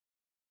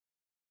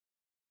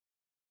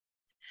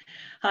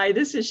Hi,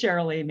 this is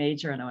Cheryl A.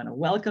 Major, and I want to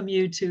welcome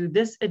you to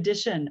this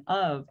edition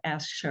of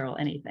Ask Cheryl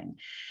Anything.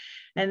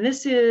 And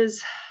this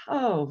is,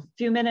 a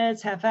few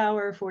minutes, half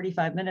hour,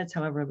 45 minutes,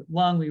 however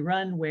long we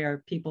run,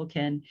 where people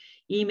can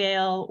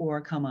email or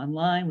come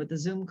online with a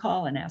Zoom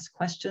call and ask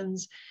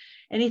questions,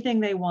 anything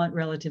they want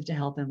relative to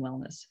health and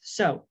wellness.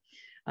 So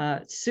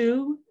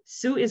Sue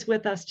is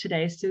with us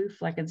today, Sue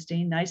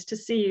Fleckenstein. Nice to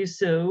see you,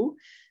 Sue.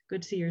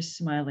 Good to see your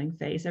smiling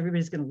face.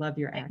 Everybody's going to love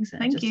your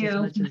accent Thank just you. as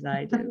much as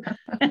I do.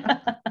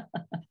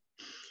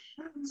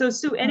 So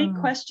Sue, any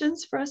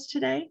questions for us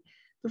today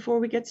before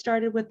we get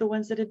started with the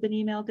ones that have been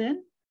emailed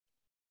in?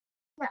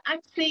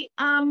 Actually,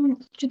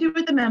 to do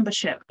with the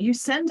membership, you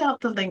send out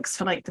the links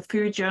for like the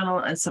food journal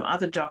and some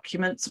other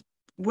documents.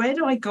 Where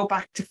do I go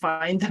back to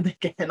find them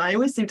again? I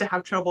always seem to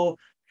have trouble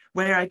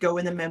where I go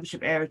in the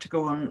membership area to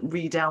go and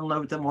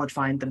re-download them or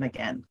find them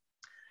again.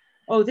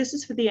 Oh, this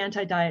is for the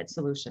anti-diet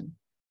solution.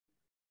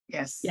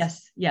 Yes.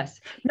 Yes.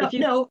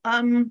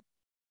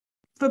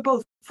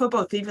 For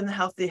both, even the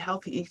Healthy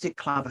Eating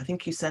Club. I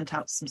think you sent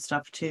out some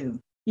stuff too.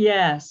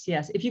 Yes.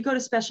 If you go to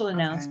special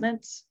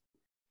announcements,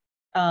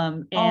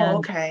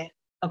 okay.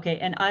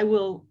 And I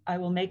will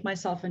make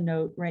myself a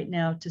note right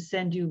now to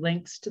send you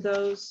links to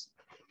those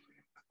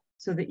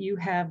so that you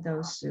have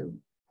those, Sue.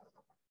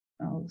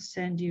 I'll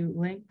send you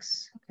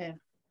links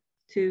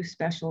to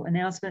special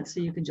announcements so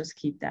you can just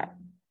keep that.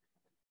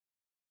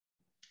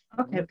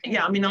 Okay.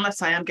 Yeah, I mean,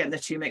 unless I am getting the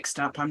two mixed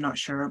up, I'm not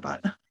sure,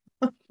 but.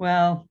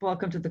 Well,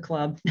 welcome to the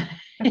club.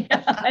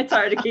 It's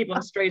hard to keep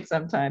them straight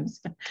sometimes.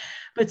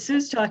 But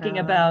Sue's talking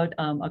about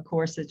a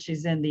course that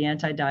she's in, the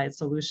Anti-Diet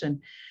Solution,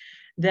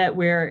 that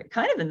we're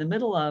kind of in the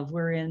middle of.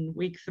 We're in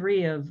week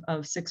 3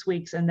 of 6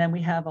 weeks. And then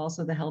we have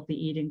also the Healthy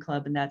Eating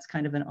Club, and that's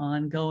kind of an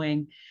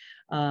ongoing,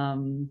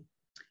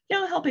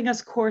 helping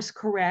us course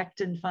correct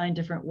and find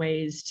different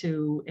ways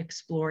to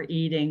explore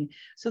eating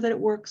so that it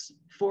works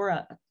for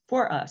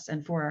us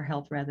and for our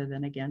health rather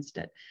than against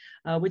it,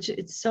 which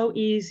it's so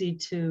easy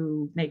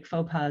to make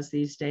faux pas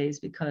these days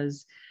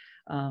because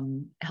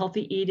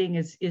healthy eating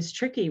is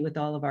tricky with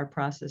all of our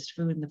processed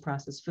food, and the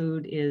processed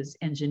food is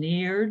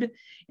engineered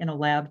in a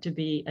lab to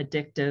be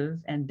addictive,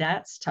 and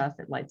that's tough.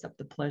 It lights up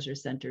the pleasure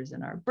centers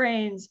in our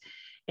brains,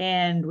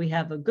 and we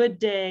have a good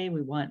day,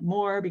 we want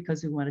more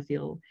because we want to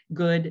feel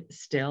good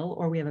still,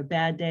 or we have a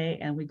bad day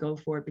and we go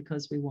for it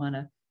because we want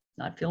to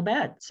not feel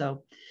bad.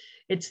 So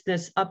it's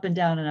this up and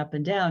down and up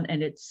and down,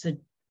 and it's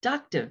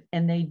seductive,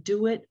 and they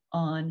do it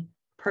on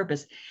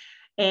purpose.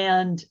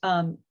 And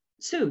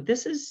Sue,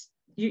 this is,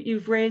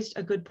 you've raised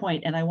a good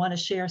point, and I want to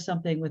share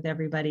something with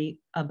everybody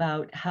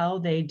about how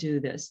they do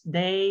this.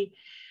 They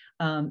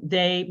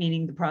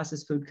meaning the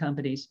processed food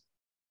companies,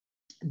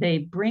 they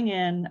bring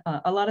in,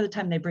 a lot of the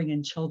time they bring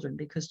in children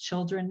because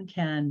children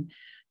can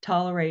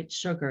tolerate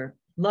sugar,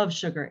 love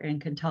sugar, and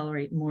can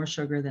tolerate more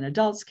sugar than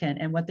adults can.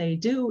 And what they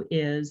do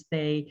is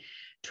they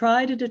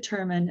try to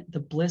determine the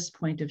bliss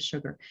point of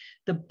sugar.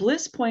 The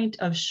bliss point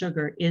of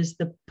sugar is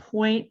the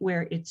point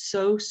where it's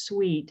so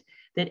sweet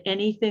that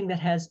anything that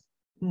has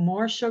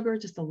more sugar,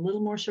 just a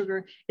little more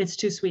sugar, it's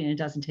too sweet and it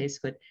doesn't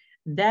taste good.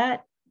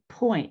 That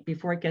point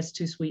before it gets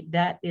too sweet,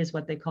 that is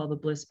what they call the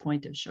bliss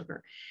point of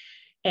sugar.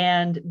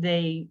 And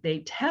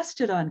they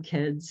test it on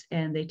kids,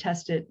 and they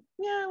test it,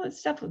 with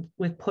stuff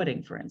with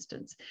pudding, for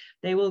instance.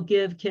 They will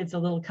give kids a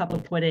little cup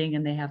of pudding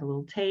and they have a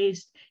little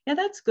taste. Yeah,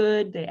 that's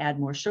good. They add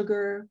more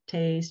sugar,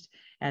 taste,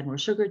 add more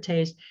sugar,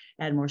 taste,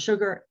 add more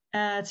sugar.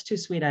 It's too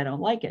sweet, I don't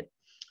like it.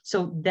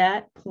 So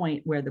that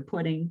point where the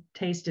pudding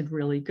tasted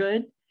really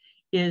good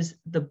is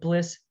the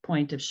bliss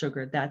point of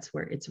sugar. That's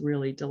where it's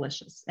really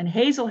delicious. And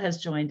Hazel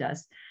has joined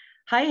us.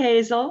 Hi,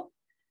 Hazel.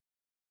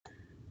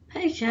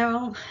 Hi,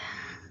 Cheryl.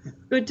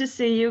 Good to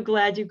see you.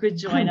 Glad you could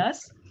join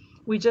us.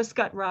 We just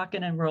got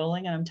rocking and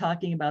rolling, and I'm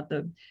talking about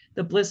the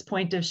bliss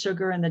point of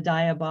sugar and the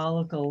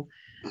diabolical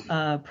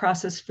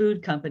processed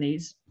food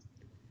companies.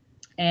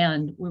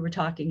 And we were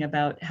talking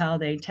about how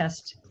they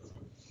test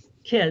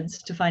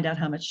kids to find out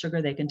how much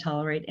sugar they can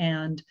tolerate.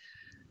 And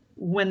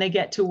when they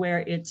get to where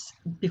it's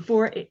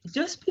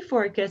just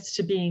before it gets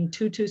to being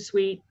too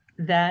sweet,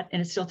 and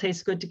it still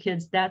tastes good to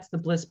kids, that's the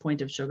bliss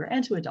point of sugar,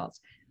 and to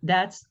adults.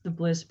 That's the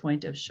bliss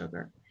point of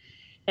sugar.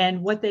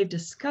 And what they've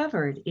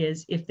discovered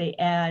is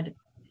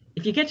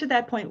if you get to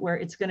that point where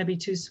it's going to be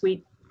too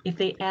sweet, if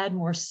they add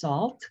more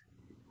salt,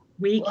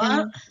 we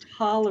can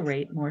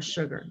tolerate more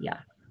sugar. Yeah.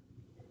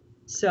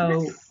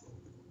 So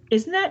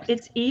isn't that,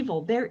 it's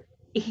evil. They're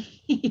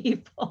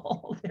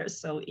evil. They're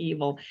so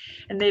evil.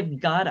 And they've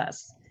got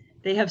us.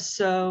 They have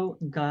so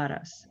got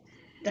us.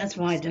 That's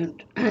why I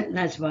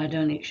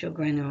don't eat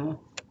sugar anymore.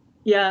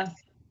 Yeah.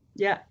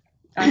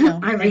 I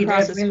know. I read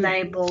every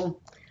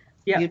label.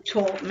 Yeah. You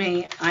taught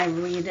me. I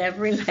read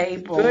every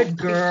label. Good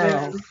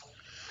girl.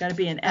 Got to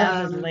be an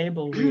avid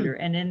label reader.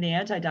 And in the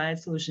Anti-Diet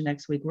Solution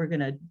next week, we're going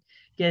to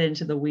get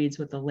into the weeds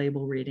with the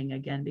label reading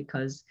again,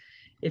 because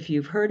if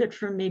you've heard it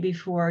from me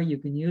before, you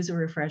can use a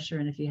refresher.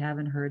 And if you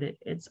haven't heard it,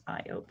 it's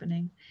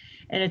eye-opening.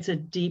 And it's a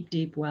deep,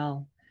 deep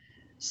well.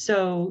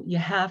 So you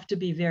have to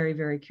be very,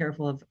 very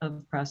careful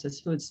of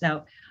processed foods.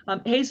 Now,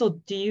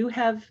 Hazel, do you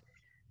have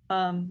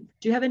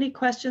do you have any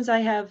questions? I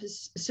have,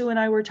 Sue and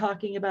I were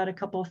talking about a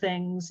couple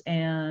things,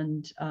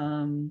 and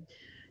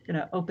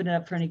gonna open it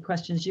up for any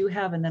questions you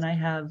have. And then I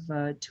have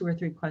 2 or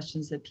 3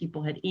 questions that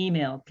people had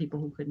emailed, people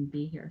who couldn't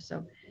be here.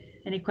 So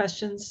any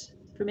questions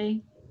for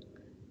me?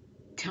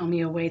 Tell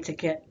me a way to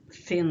get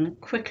thin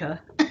quicker.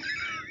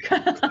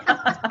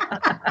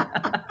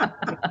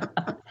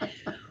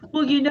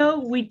 Well, you know,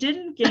 we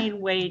didn't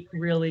gain weight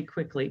really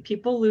quickly.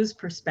 People lose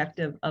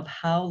perspective of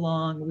how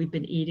long we've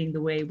been eating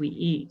the way we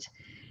eat.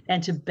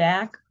 And to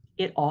back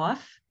it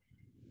off,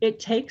 it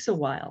takes a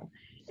while.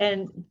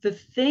 And the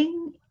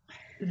thing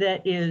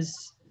that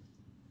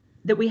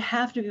we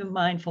have to be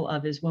mindful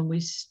of is when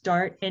we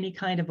start any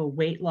kind of a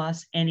weight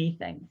loss,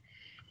 anything,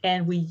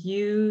 and we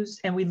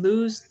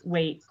lose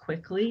weight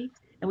quickly,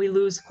 and we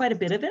lose quite a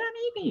bit of it. I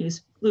mean, you can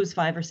lose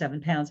 5 or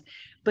 7 pounds,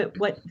 but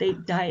what the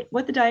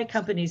diet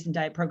companies and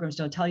diet programs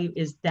don't tell you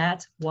is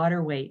that's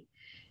water weight.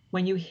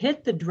 When you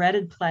hit the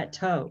dreaded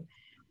plateau,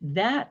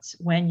 that's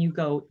when you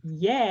go,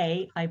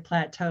 yay, I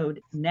plateaued.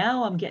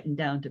 Now I'm getting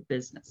down to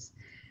business.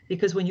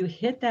 Because when you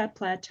hit that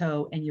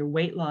plateau and your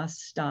weight loss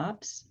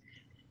stops,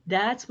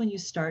 that's when you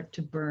start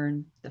to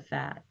burn the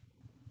fat.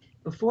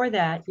 Before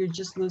that, you're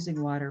just losing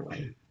water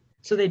weight.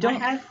 So they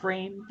don't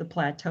frame the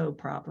plateau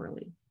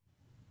properly.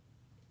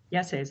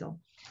 Yes, Hazel.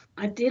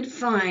 I did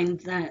find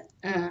that,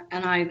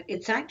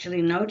 it's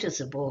actually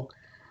noticeable.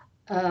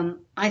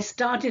 I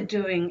started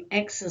doing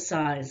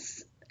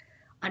exercise.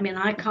 I mean,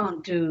 I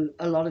can't do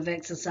a lot of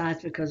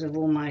exercise because of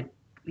all my,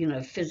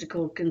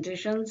 physical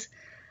conditions,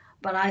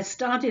 but I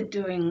started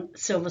doing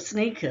Silver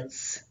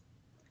Sneakers.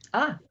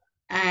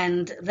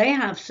 And they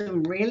have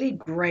some really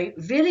great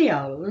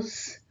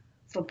videos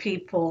for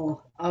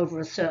people over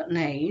a certain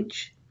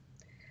age.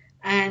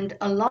 And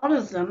a lot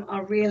of them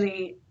are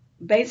really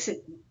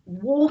basic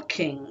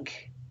walking.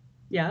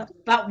 Yeah.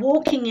 But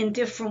walking in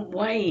different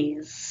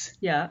ways.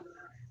 Yeah.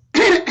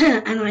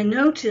 And I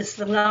noticed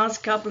the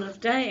last couple of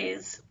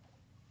days,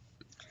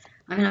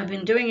 I mean, I've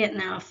been doing it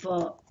now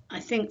for,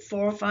 I think,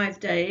 4 or 5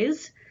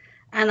 days.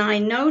 And I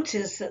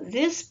noticed that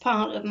this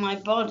part of my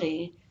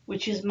body,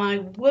 which is my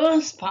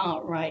worst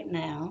part right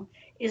now,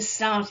 is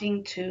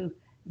starting to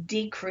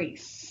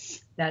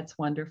decrease. That's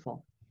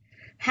wonderful.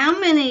 How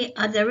many,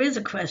 there is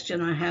a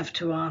question I have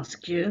to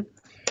ask you.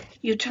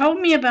 You told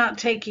me about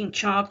taking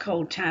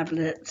charcoal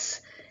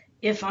tablets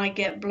if I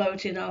get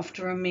bloated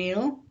after a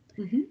meal.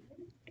 Mm-hmm.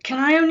 Can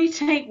I only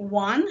take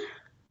one?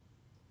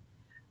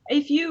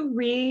 If you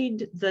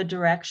read the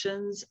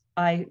directions,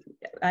 I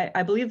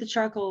believe the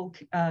charcoal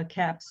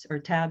caps or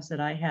tabs that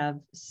I have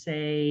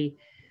say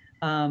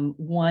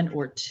 1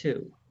 or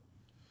 2.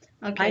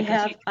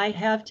 Okay. I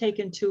have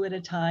taken 2 at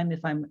a time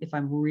if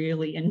I'm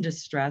really in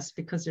distress,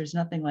 because there's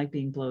nothing like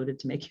being bloated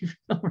to make you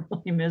feel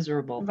really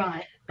miserable.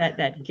 Right.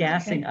 That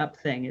gassing up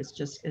thing is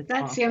just, it's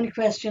That's awful. The only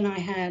question I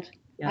had.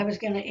 Yeah. I was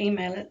going to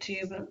email it to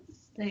you, but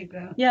there you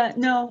go. Yeah,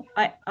 no,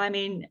 I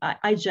mean,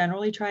 I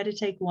generally try to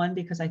take 1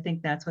 because I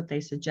think that's what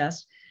they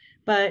suggest.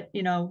 But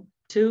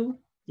 2,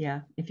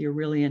 yeah, if you're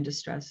really in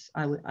distress,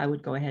 I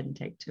would go ahead and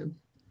take 2.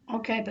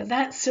 Okay, but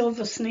that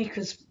Silver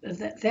Sneakers,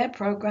 their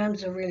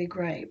programs are really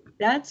great.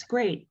 That's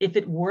great. If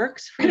it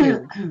works for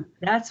you,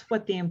 that's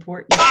what the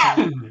important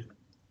part.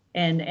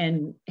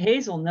 And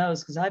Hazel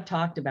knows, because I've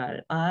talked about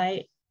it.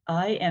 I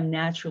am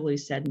naturally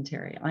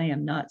sedentary. I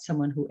am not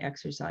someone who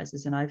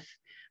exercises, and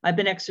I've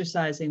been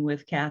exercising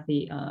with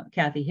Kathy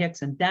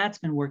Hicks, and that's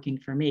been working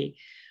for me.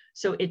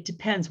 So it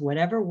depends.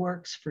 Whatever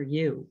works for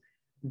you,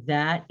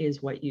 that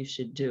is what you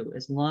should do,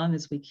 as long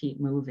as we keep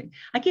moving.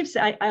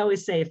 I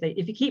always say,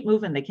 if you keep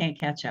moving, they can't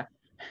catch up.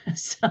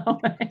 So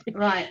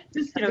right.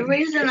 The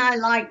reason I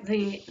like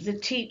the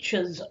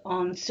teachers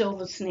on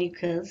Silver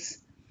Sneakers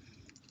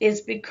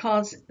is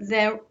because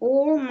they're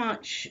all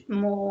much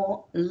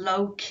more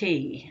low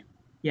key.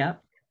 Yeah.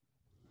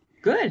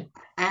 Good.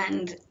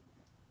 And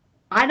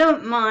I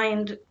don't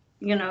mind,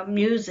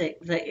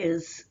 music that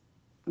is,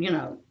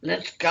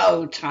 let's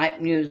go type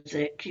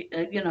music,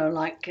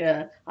 like,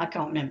 I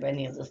can't remember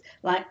any of this,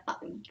 like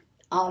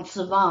I'll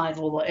Survive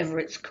or whatever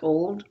it's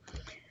called.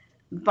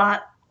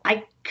 But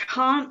I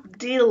can't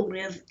deal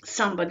with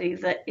somebody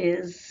that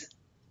is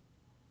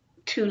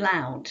too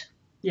loud.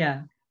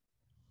 Yeah.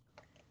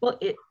 Well,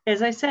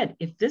 as I said,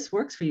 if this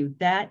works for you,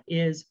 that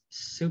is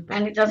super.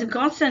 And it doesn't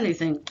cost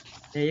anything.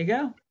 There you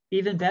go.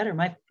 Even better.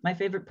 My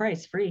favorite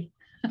price, free.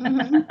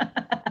 Mm-hmm.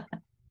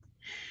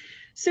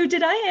 So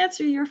did I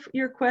answer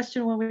your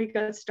question when we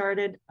got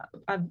started?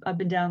 I've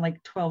been down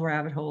like 12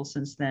 rabbit holes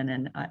since then,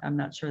 and I'm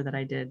not sure that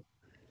I did.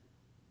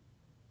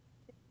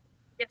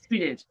 Yes, we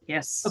did.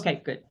 Yes.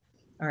 Okay, good.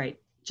 All right.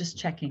 Just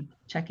checking.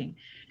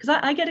 Because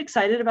I get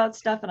excited about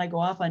stuff and I go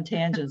off on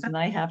tangents and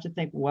I have to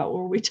think, what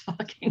were we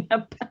talking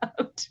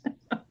about?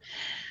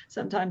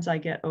 Sometimes I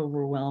get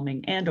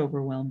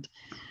overwhelmed.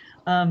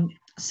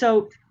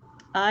 So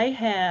I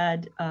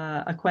had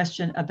a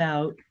question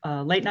about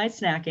late night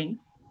snacking.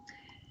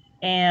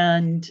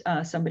 And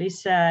somebody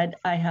said,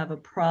 I have a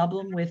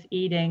problem with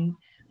eating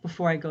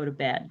before I go to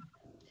bed.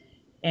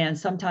 And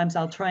sometimes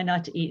I'll try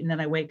not to eat and then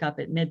I wake up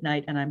at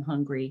midnight and I'm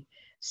hungry.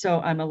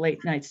 So I'm a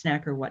late night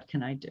snacker. What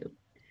can I do?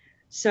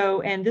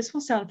 So, and this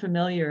will sound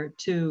familiar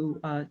to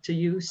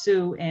you,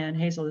 Sue and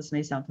Hazel. This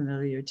may sound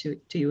familiar to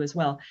you as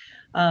well.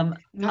 Not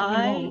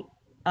anymore.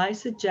 I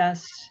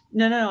suggest,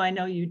 no, I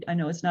know you, I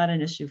know it's not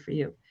an issue for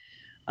you.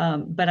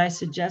 But I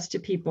suggest to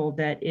people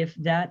that if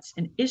that's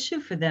an issue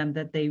for them,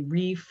 that they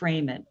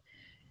reframe it.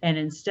 And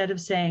instead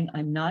of saying,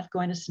 I'm not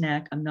going to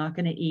snack, I'm not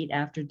going to eat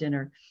after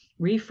dinner,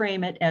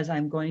 reframe it as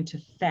I'm going to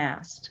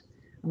fast.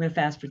 I'm going to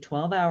fast for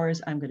 12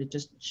 hours. I'm going to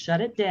just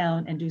shut it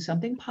down and do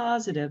something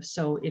positive.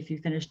 So if you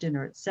finish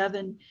dinner at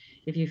 7,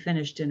 if you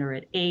finish dinner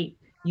at 8,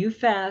 you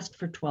fast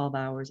for 12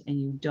 hours and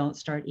you don't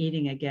start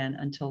eating again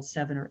until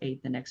 7 or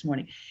 8 the next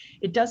morning.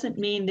 It doesn't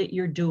mean that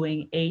you're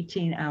doing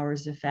 18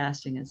 hours of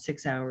fasting and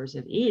 6 hours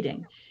of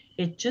eating.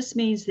 It just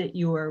means that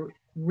you are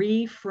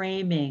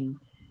reframing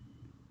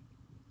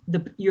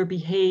your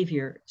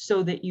behavior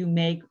so that you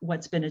make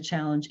what's been a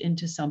challenge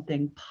into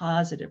something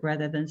positive,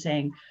 rather than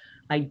saying,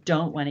 I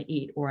don't want to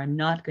eat or I'm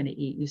not going to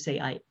eat. You say,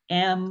 I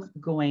am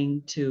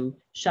going to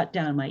shut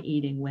down my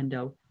eating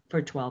window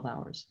for 12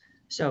 hours.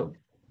 So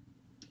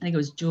I think it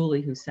was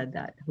Julie who said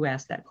that, who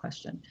asked that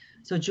question.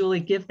 So Julie,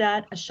 give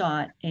that a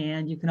shot,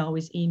 and you can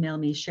always email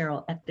me,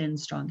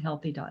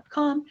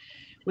 Cheryl@thinstronghealthy.com,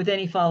 with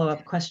any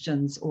follow-up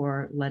questions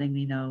or letting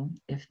me know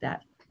if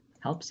that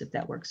helps, if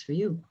that works for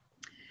you.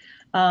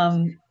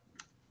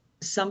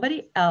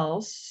 Somebody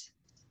else,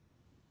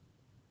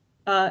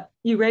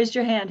 you raised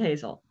your hand,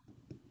 Hazel.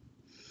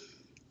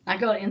 I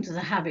got into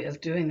the habit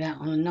of doing that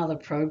on another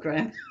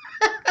program.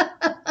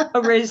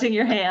 Oh, raising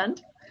your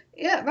hand?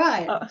 Yeah,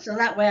 right. So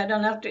that way I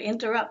don't have to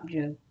interrupt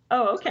you.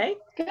 Oh, okay.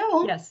 Go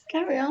on. Yes.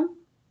 Carry on.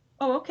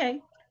 Oh,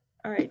 okay.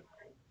 All right.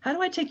 How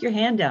do I take your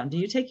hand down? Do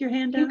you take your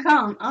hand down? You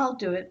can't. I'll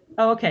do it.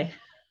 Oh, okay.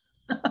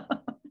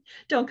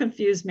 Don't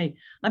confuse me.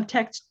 I'm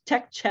tech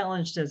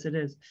challenged as it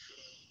is.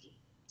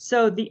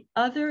 So the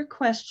other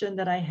question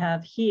that I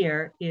have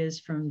here is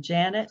from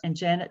Janet, and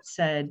Janet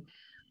said,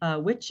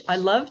 which I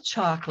love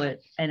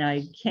chocolate and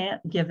I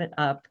can't give it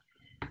up.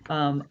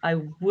 I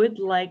would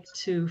like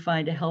to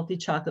find a healthy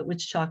chocolate.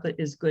 Which chocolate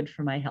is good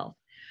for my health?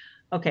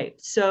 Okay,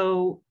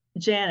 so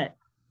Janet,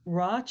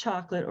 raw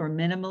chocolate or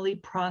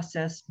minimally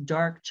processed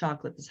dark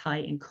chocolate that's high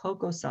in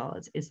cocoa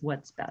solids is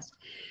what's best.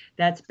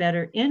 That's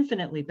better,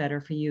 infinitely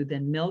better for you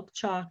than milk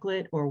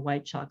chocolate or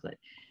white chocolate.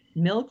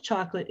 Milk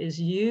chocolate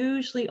is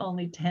usually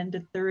only 10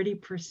 to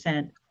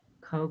 30%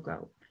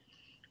 cocoa.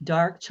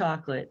 Dark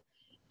chocolate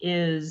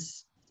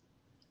is,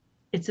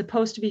 it's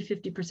supposed to be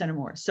 50% or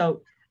more.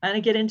 So I'm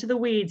going to get into the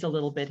weeds a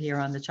little bit here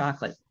on the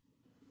chocolate.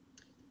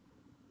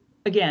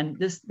 Again,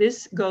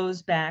 this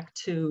goes back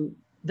to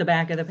the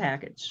back of the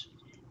package.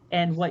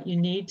 And what you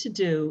need to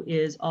do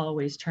is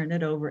always turn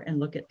it over and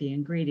look at the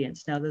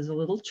ingredients. Now, there's a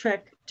little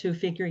trick to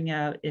figuring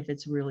out if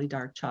it's really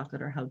dark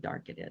chocolate or how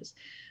dark it is.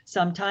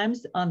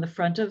 Sometimes on the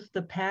front of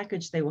the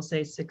package, they will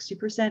say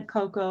 60%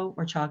 cocoa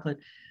or chocolate,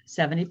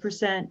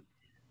 70%,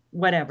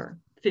 whatever,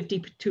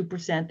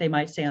 52%, they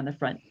might say on the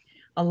front.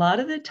 A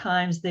lot of the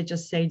times they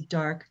just say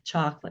dark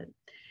chocolate.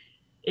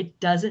 It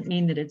doesn't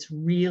mean that it's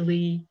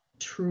really,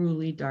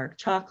 truly dark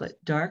chocolate.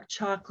 Dark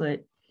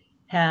chocolate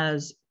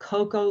has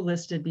cocoa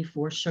listed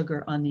before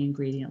sugar on the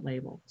ingredient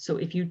label. So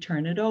if you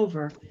turn it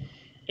over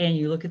and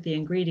you look at the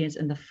ingredients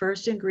and the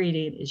first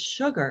ingredient is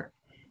sugar,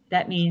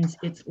 that means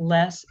it's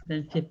less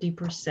than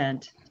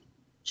 50%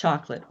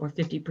 chocolate or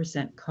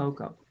 50%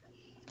 cocoa.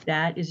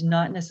 That is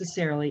not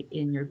necessarily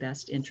in your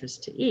best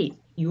interest to eat.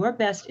 Your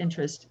best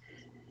interest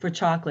for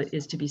chocolate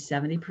is to be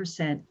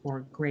 70% or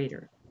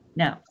greater.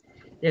 Now,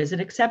 there's an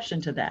exception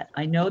to that.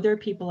 I know there are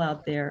people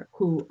out there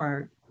who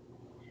are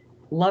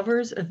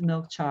lovers of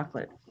milk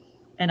chocolate,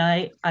 and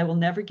I will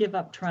never give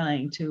up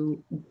trying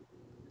to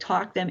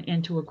talk them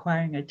into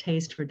acquiring a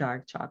taste for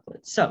dark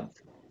chocolate. So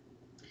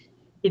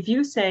if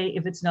you say,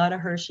 if it's not a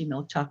Hershey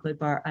milk chocolate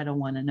bar, I don't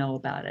want to know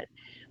about it.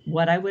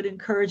 What I would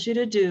encourage you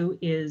to do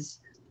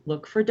is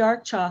look for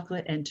dark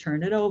chocolate and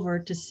turn it over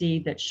to see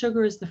that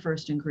sugar is the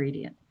first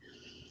ingredient.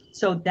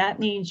 So that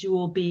means you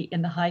will be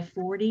in the high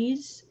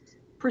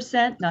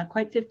 40s%, not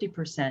quite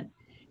 50%.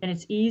 And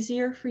it's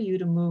easier for you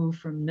to move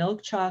from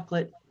milk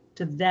chocolate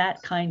to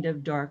that kind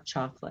of dark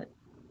chocolate.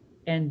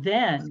 And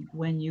then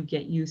when you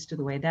get used to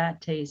the way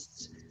that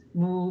tastes,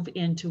 move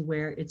into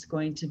where it's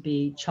going to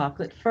be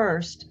chocolate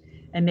first,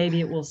 and maybe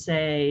it will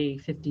say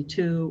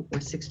 52 or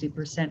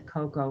 60%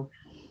 cocoa,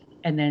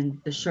 and then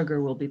the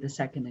sugar will be the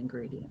second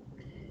ingredient.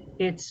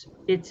 It's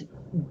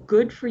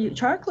good for you.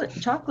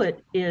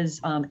 Chocolate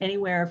is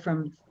anywhere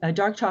from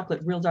dark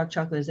chocolate, real dark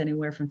chocolate is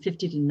anywhere from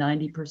 50 to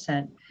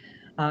 90%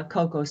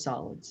 cocoa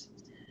solids.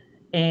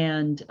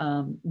 And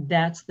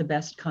that's the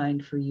best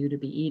kind for you to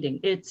be eating.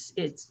 It's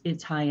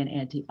high in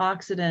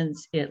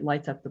antioxidants. It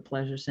lights up the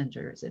pleasure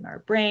centers in our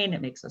brain.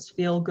 It makes us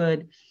feel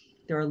good.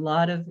 There are a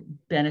lot of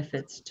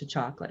benefits to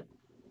chocolate,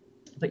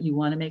 but you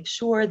want to make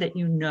sure that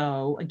you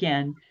know,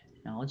 again,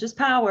 knowledge is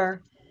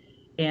power,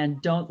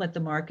 and don't let the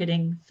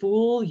marketing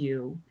fool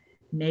you.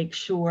 Make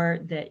sure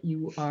that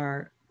you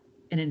are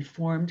an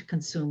informed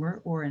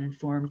consumer or an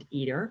informed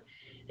eater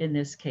in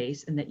this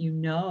case, and that you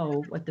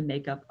know what the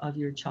makeup of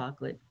your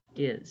chocolate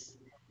is.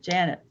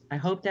 Janet, I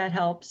hope that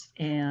helps.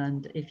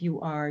 And if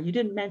you are, you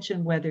didn't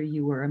mention whether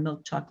you were a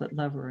milk chocolate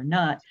lover or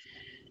not,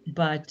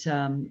 but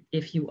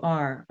if you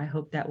are, I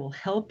hope that will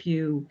help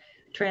you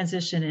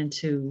transition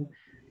into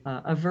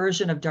a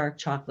version of dark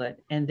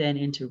chocolate and then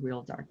into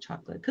real dark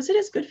chocolate, because it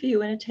is good for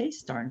you and it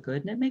tastes darn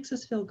good and it makes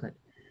us feel good.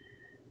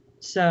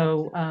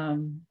 So,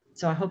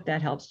 so I hope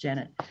that helps,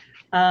 Janet.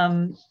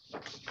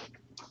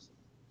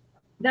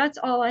 That's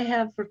all I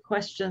have for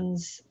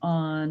questions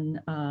on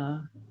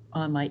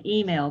my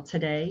email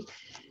today.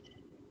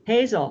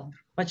 Hazel,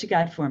 what you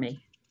got for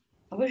me?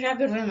 I wish I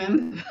could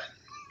remember.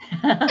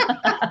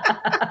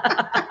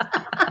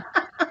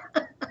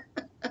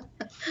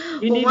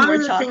 You need more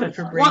chocolate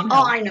for brain health.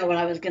 Oh, I know what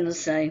I was going to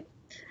say.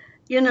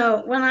 You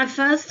know, when I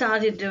first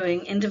started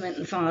doing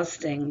intermittent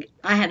fasting,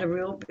 I had a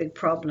real big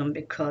problem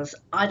because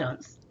I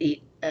don't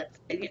eat.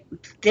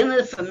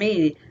 Dinner for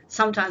me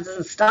sometimes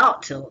doesn't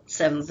start till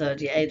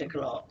 7:30, 8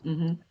 o'clock.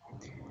 Mm-hmm.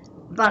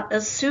 But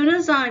as soon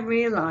as I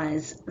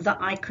realized that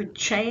I could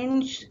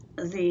change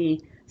the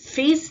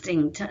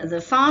fasting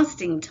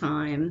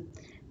time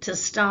to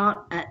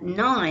start at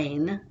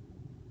 9,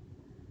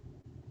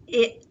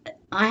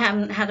 I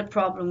haven't had a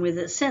problem with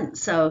it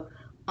since. So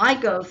I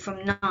go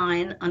from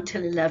 9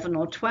 until 11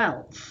 or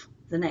 12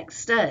 the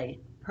next day.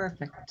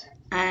 Perfect.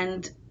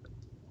 And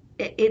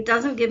it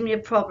doesn't give me a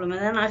problem.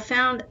 And then I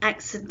found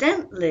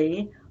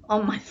accidentally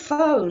on my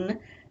phone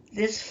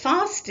this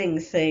fasting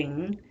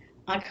thing.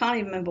 I can't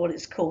even remember what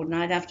it's called, and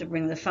I'd have to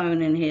bring the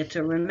phone in here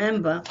to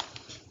remember.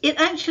 It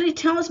actually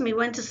tells me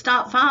when to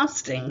start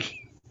fasting.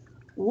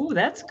 Ooh,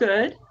 that's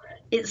good.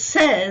 It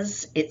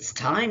says it's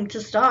time to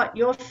start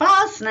your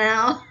fast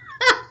now.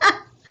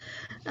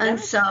 And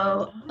That's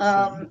so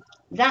awesome.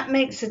 that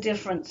makes a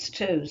difference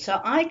too. So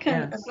I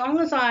can, Yeah. as long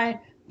as I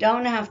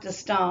don't have to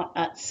start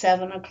at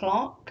 7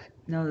 o'clock,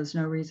 No, there's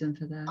no reason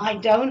for that. I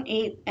don't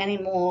eat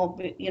anymore,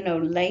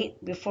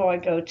 late before I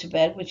go to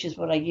bed, which is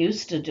what I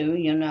used to do,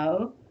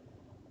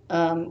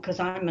 because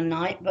I'm a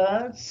night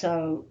bird.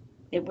 So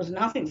it was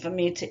nothing for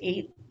me to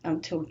eat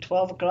until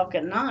 12 o'clock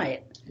at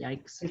night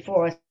Yikes.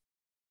 before I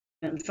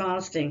started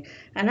fasting.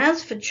 And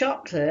as for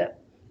chocolate,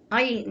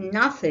 I eat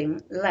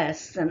nothing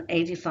less than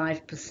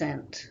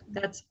 85%.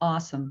 That's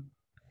awesome.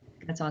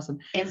 That's awesome.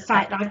 In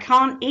fact, I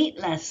can't eat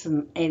less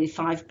than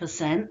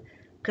 85%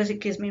 because it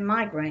gives me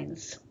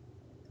migraines.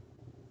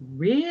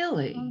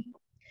 Really?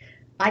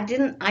 I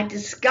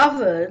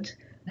discovered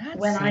That's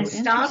when so I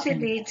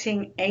started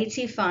interesting. eating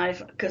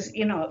 85, because,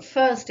 at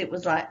first it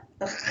was like,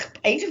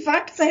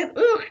 85%,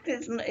 ugh,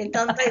 it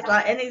doesn't taste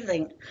like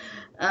anything.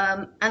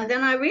 And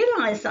then I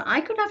realized that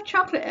I could have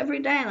chocolate every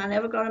day and I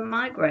never got a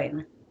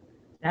migraine.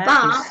 That is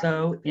But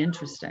so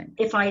interesting.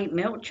 if I eat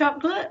milk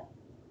chocolate,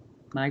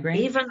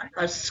 Migraine? even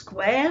a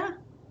square,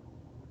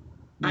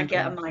 I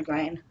get a Migraine.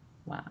 migraine.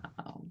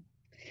 Wow.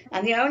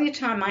 And the only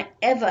time I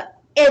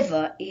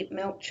ever eat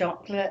milk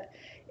chocolate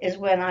is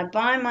when I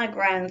buy my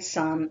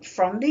grandson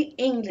from the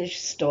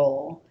English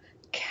store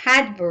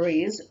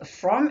Cadbury's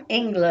from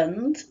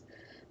England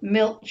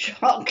milk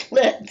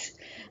chocolate,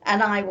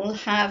 and I will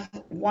have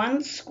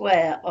 1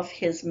 square of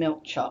his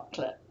milk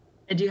chocolate.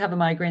 And do you have a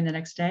migraine the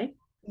next day?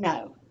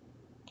 No,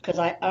 because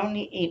I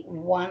only eat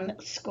 1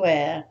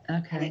 square,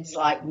 and Okay. it's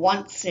like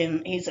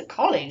he's at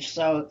college,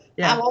 so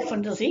Yeah. how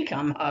often does he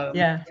come home?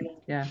 Yeah.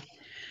 Yeah.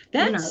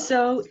 That's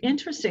so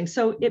interesting.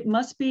 So it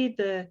must be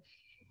the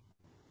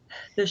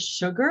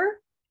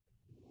sugar?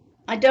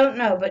 I don't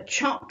know, but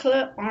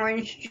chocolate,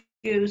 orange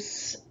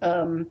juice,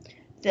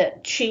 the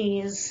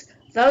cheese,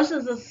 those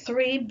are the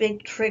 3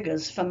 big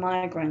triggers for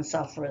migraine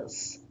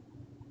sufferers.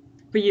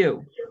 For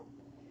you?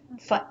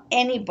 For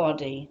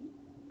anybody.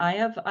 I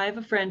have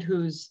a friend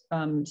whose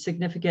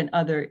significant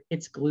other,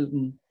 it's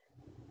gluten.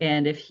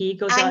 And if he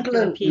goes And out for a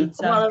gluten.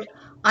 pizza. Well,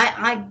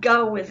 I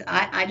go with,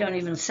 I don't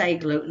even say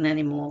gluten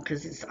anymore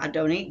because I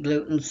don't eat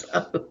gluten.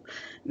 So,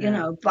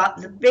 but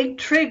the big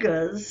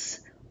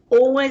triggers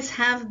always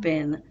have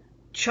been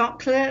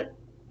chocolate,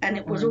 and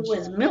it was Orange.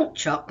 always milk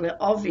chocolate,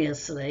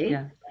 obviously,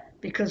 Yeah.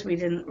 because we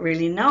didn't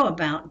really know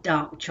about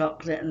dark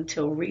chocolate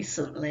until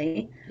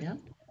recently. Yeah.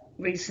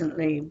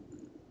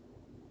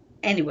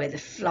 Anyway,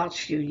 the last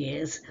few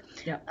years.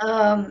 Yeah.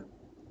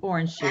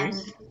 Orange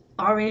juice. And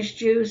orange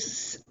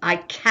juice. I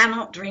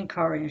cannot drink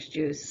orange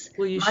juice.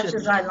 Well, you much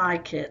shouldn't. as I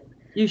like it.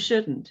 You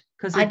shouldn't,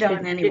 because I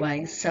don't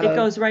anyway. So it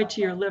goes right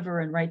to your liver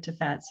and right to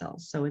fat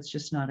cells. So it's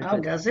just not a good. Oh,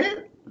 does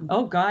it?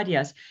 Oh God,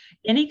 yes.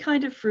 Any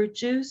kind of fruit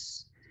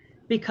juice,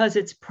 because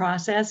it's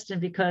processed and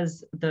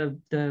because the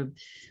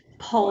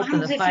pulp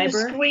and the fiber. If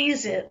you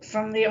squeeze it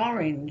from the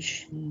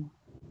orange?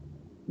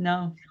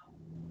 No,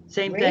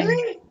 same Really?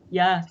 thing.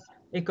 Yeah,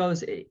 it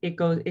goes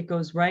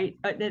right.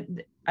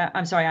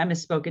 I'm sorry, I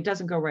misspoke. It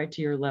doesn't go right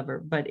to your liver,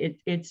 but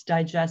it's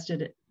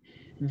digested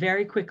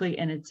very quickly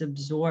and it's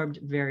absorbed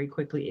very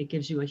quickly. It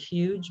gives you a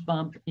huge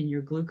bump in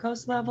your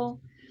glucose level.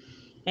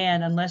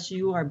 And unless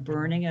you are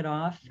burning it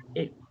off,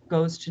 it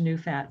goes to new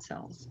fat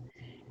cells.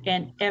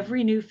 And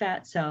every new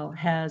fat cell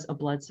has a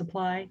blood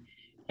supply.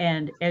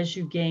 And as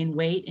you gain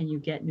weight and you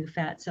get new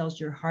fat cells,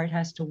 your heart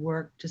has to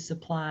work to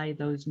supply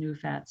those new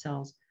fat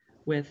cells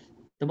with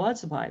the blood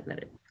supply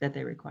that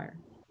they require.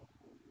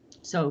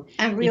 So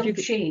And if real you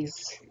could,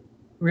 cheese.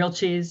 real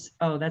cheese,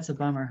 oh, that's a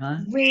bummer, huh?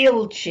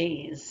 Real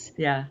cheese.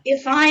 Yeah.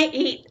 If I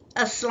eat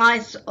a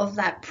slice of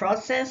that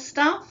processed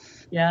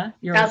stuff, Yeah,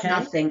 you're does okay?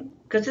 nothing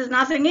because there's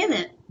nothing in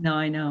it. No,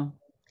 I know.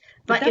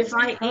 But But if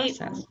that's I eat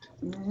processed.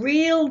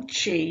 real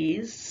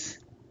cheese,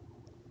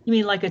 You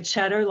mean like a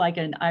cheddar, like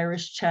an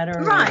Irish cheddar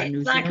or a right,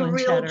 New like a Zealand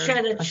real cheddar,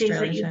 cheddar cheese that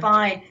Australian you cheddar?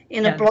 buy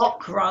in a Yeah.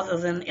 block rather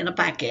than in a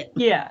packet,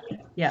 Yeah.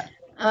 Yeah.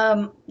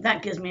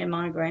 that gives me a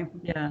migraine.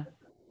 Yeah.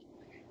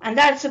 And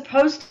that's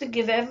supposed to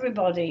give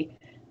everybody.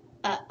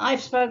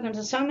 I've spoken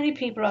to so many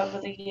people over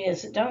the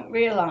years that don't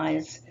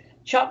realize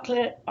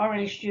chocolate,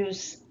 orange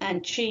juice,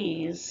 and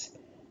cheese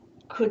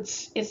could,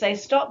 if they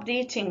stopped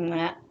eating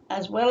that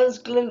as well as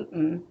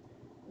gluten,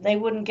 they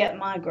wouldn't get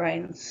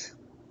migraines.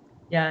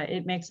 Yeah,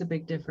 it makes a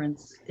big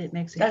difference. It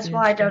makes a That's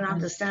why I huge don't difference.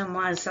 understand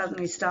why I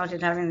suddenly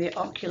started having the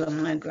ocular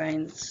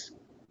migraines.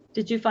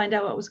 Did you find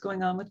out what was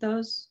going on with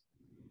those?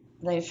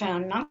 They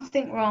found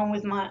nothing wrong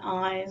with my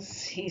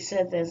eyes. He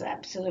said there's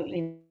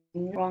absolutely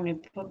nothing wrong. He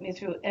put me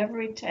through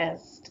every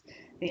test.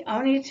 The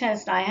only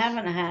test I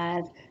haven't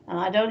had, and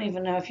I don't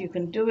even know if you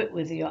can do it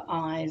with your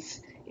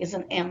eyes, is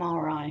an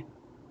MRI.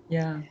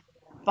 Yeah.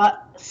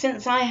 But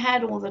since I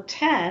had all the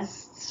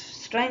tests,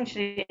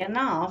 strangely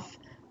enough,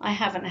 I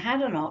haven't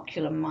had an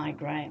ocular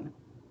migraine.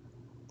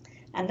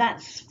 And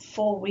that's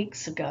 4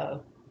 weeks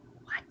ago.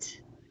 What?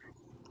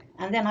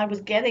 And then I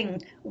was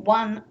getting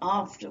one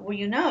after,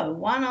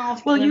 one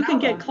after Well, another. you can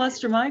get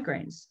cluster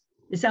migraines.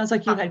 It sounds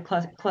like you had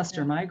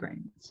cluster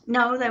migraines.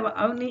 No, they were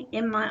only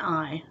in my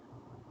eye.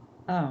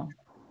 Oh.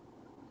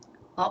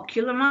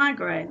 Ocular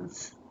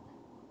migraines.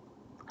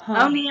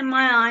 Huh. Only in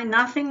my eye,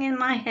 nothing in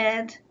my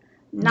head,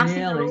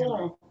 nothing at Really?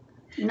 all.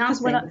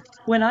 Because Nothing.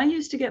 when I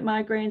used to get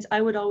migraines,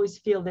 I would always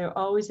feel they're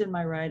always in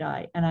my right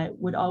eye. And I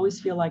would always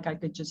feel like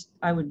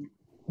I would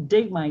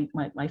dig my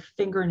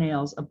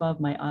fingernails above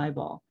my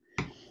eyeball,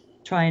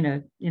 trying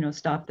to,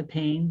 stop the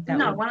pain. That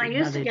No, would when I be how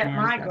used to they'd get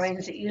manifest.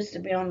 migraines, it used to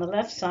be on the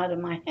left side of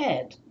my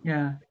head.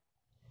 Yeah.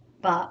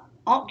 But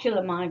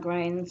ocular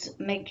migraines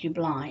make you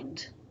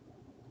blind.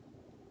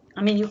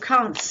 I mean, you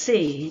can't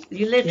see.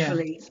 You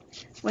literally,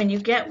 when you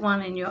get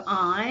one in your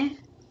eye,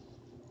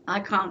 I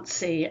can't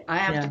see. I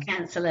have to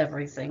cancel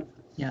everything.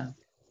 Yeah.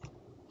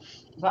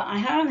 But I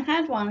haven't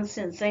had one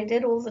since they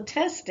did all the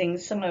testing,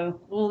 so.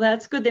 Well,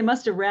 that's good. They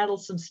must have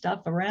rattled some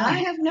stuff around. I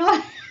have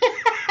no.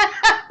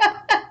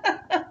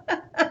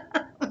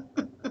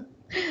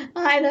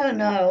 I don't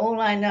know. All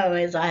I know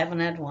is I haven't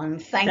had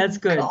one. That's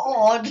good.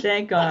 God.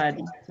 Thank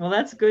God. Well,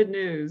 that's good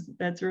news.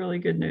 That's really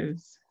good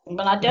news.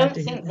 But I don't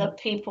think that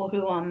people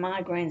who are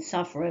migraine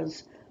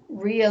sufferers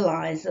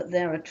realize that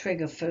there are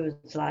trigger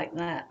foods like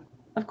that.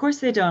 Of course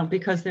they don't,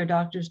 because their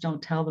doctors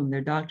don't tell them.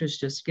 Their doctors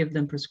just give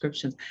them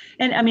prescriptions.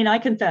 And I mean, I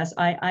confess,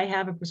 I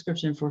have a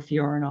prescription for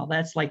Fiorinol.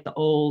 That's like the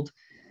old,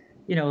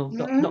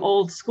 the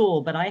old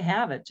school, but I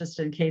have it just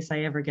in case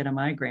I ever get a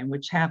migraine,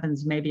 which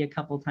happens maybe a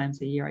couple of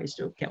times a year. I used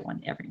to get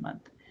one every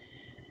month.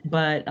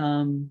 But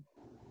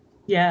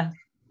yeah,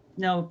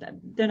 no,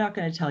 they're not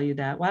going to tell you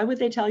that. Why would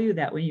they tell you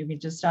that when you can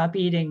just stop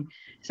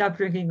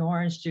drinking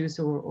orange juice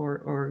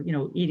or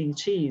eating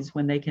cheese,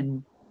 when they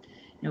can,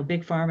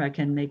 big pharma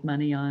can make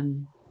money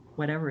on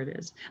whatever it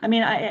is. I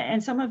mean,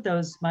 and some of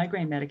those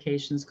migraine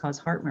medications cause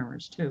heart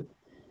murmurs too.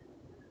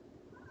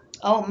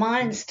 Oh,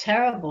 mine's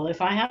terrible. If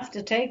I have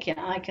to take it,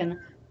 I can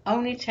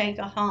only take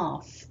a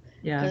half.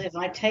 Yeah. Because if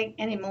I take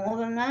any more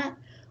than that,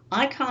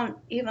 I can't,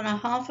 even a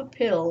half a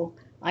pill,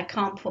 I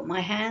can't put my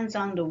hands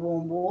under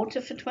warm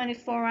water for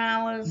 24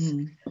 hours.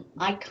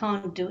 I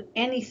can't do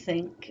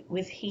anything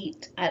with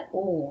heat at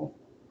all.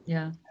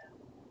 Yeah.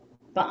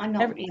 But I'm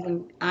not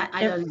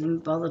I don't even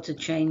bother to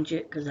change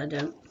it because I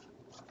don't.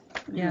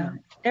 Yeah.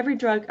 Every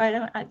drug,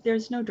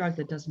 there's no drug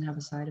that doesn't have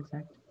a side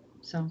effect.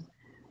 So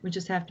we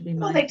just have to be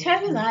mindful. Well, they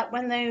tell you that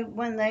when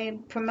they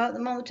promote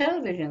them on the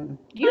television.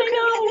 You can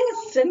get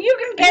this, and you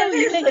can get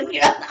this,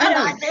 and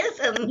like this,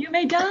 and you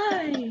may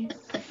die.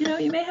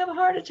 You may have a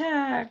heart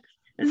attack.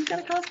 This is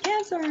going to cause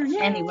cancer.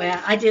 Yay! Anyway,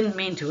 I didn't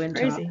mean to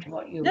interrupt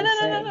what you were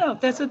saying. No.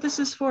 That's what this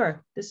is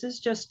for. This is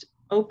just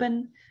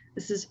open.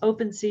 This is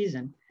open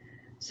season.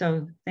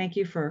 So thank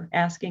you for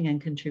asking and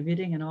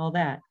contributing and all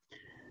that.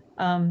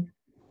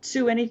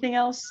 Sue, anything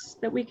else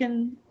that we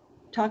can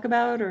talk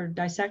about or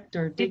dissect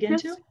or dig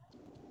into?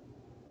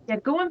 Yeah,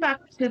 going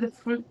back to the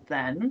fruit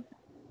then,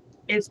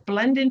 is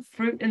blending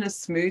fruit in a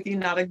smoothie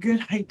not a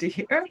good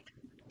idea?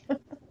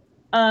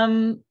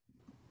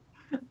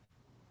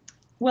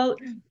 Well,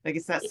 like,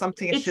 is that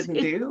something it shouldn't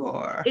do,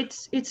 or?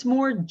 It's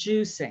more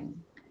juicing.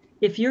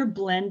 If you're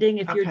blending,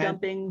 if you're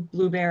dumping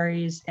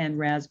blueberries and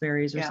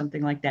raspberries or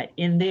something like that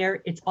in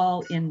there, it's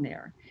all in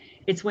there.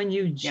 It's when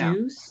you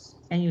juice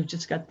and you've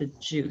just got the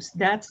juice.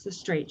 That's the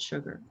straight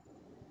sugar.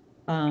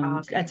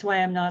 That's why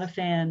I'm not a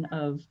fan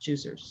of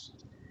juicers.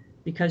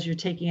 because you're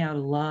taking out a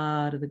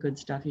lot of the good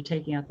stuff. You're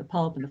taking out the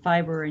pulp and the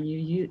fiber, and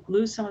you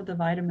lose some of the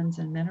vitamins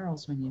and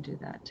minerals when you do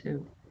that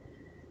too.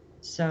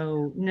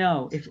 So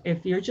no,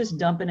 if you're just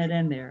dumping it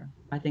in there,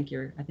 I think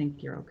you're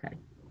okay.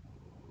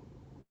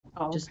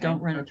 Oh, Just okay, don't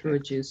run it through a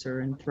perfect.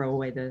 juicer and throw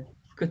away the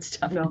good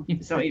stuff and No,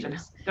 use the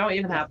juice. don't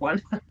even Yeah. have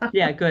one.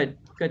 Yeah, good.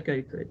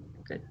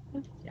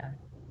 Yeah.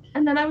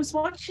 And then I was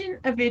watching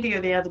a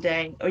video the other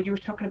day, or you were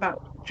talking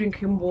about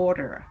drinking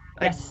water.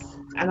 Like, Yes.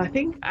 and I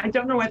think I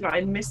don't know whether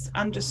I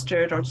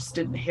misunderstood or just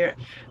didn't hear it.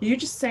 Are you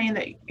just saying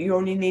that you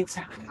only need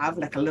to have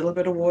like a little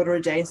bit of water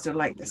a day instead of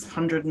like this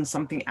 100 and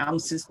something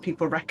ounces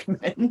people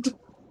recommend?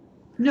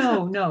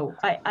 No.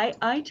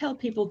 I tell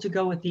people to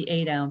go with the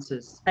 8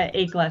 ounces,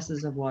 8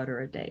 glasses of water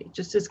a day,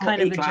 just as Oh,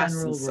 kind of eight a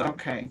general glasses. rule.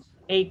 Okay.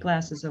 8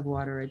 glasses of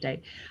water a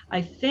day.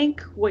 I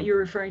think what you're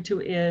referring to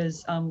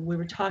is we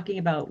were talking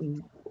about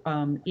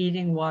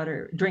eating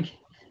water,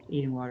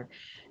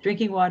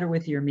 drinking water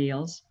with your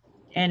meals.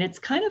 And it's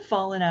kind of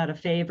fallen out of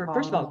favor.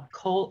 First of Oh,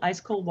 all, ice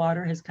cold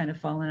water has kind of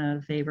fallen out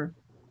of favor.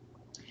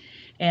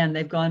 And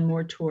they've gone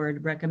more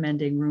toward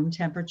recommending room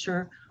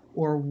temperature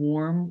or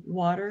warm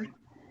water.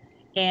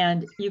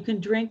 And you can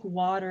drink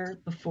water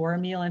before a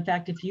meal. In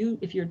fact, if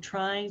you're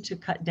trying to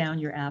cut down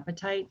your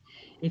appetite,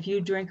 if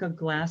you drink a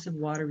glass of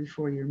water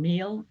before your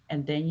meal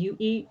and then you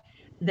eat,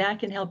 that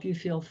can help you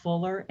feel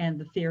fuller. And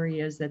the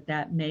theory is that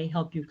that may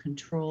help you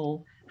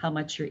control how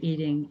much you're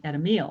eating at a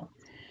meal.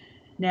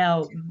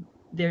 Now,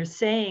 they're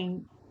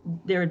saying,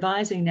 they're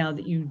advising now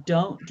that you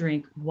don't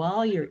drink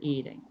while you're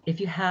eating. If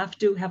you have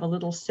to, have a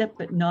little sip,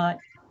 but not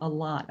a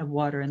lot of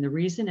water. And the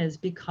reason is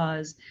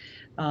because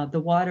the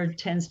water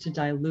tends to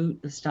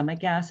dilute the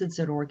stomach acids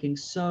that are working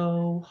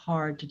so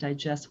hard to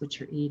digest what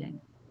you're eating.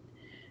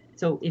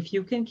 So if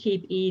you can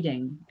keep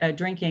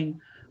drinking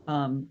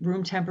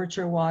room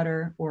temperature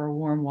water or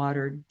warm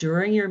water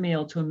during your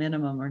meal to a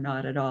minimum or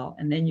not at all,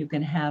 and then you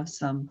can have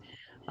some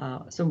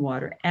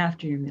water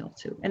after your meal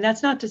too. And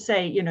that's not to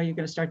say, you're going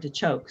to start to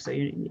choke. So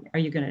are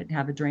you going to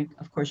have a drink?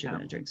 Of course you're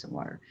going to drink some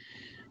water,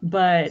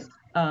 but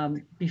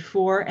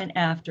before and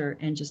after,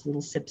 and just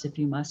little sips if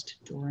you must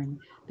during,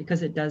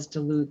 because it does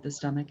dilute the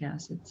stomach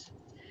acids.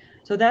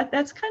 So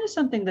that's kind of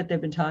something that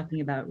they've been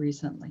talking about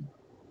recently.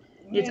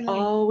 It's Really,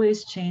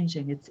 always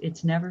changing.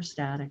 It's never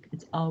static.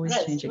 It's always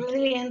that's changing.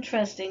 really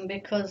interesting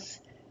because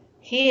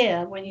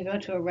here, when you go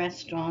to a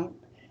restaurant,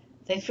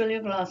 they fill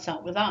your glass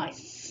up with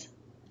ice.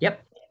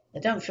 Yep. They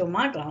don't fill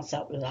my glass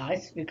up with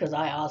ice because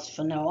I asked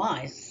for no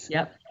ice.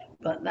 Yep.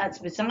 But that's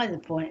beside the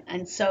point.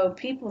 And so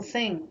people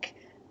think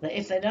that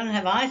if they don't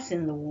have ice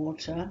in the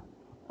water,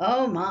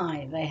 oh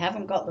my, they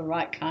haven't got the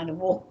right kind of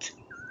water.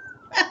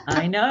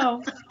 I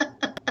know.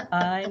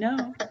 I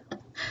know.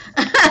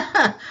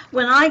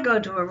 When I go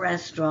to a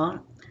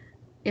restaurant,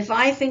 if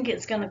I think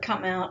it's going to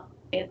come out,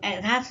 it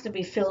has to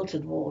be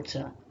filtered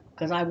water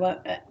because I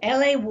won't.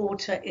 LA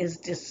water is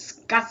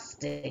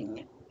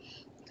disgusting.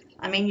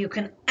 I mean, you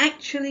can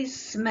actually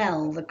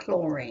smell the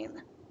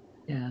chlorine.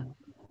 Yeah.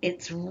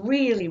 It's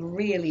really,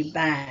 really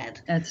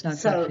bad. That's not good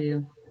for So,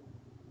 you.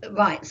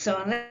 right.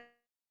 So, unless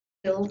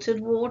filtered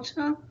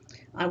water,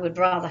 I would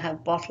rather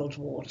have bottled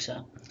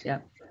water. Yeah.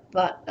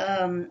 But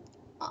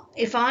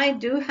if I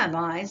do have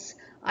ice,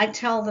 I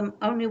tell them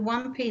only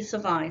one piece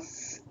of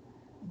ice.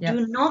 Yeah.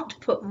 Do not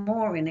put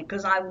more in it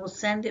because I will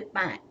send it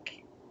back.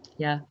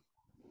 Yeah.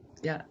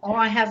 Yeah. Or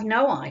I have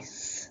no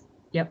ice.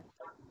 Yep.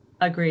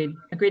 Agreed.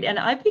 And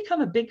I've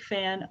become a big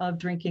fan of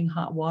drinking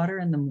hot water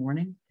in the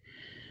morning.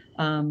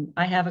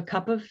 I have a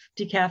cup of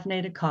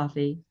decaffeinated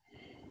coffee,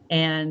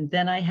 and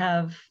then I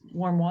have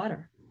warm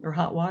water or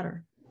hot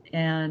water.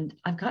 And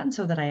I've gotten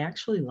so that I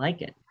actually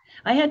like it.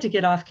 I had to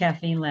get off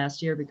caffeine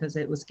last year because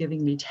it was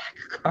giving me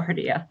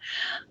tachycardia.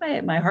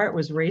 My heart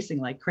was racing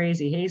like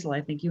crazy. Hazel,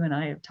 I think you and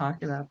I have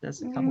talked about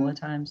this a couple of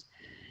times.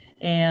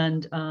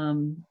 And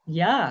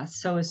yeah,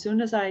 so as soon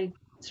as I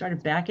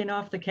started backing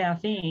off the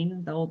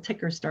caffeine, the old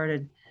ticker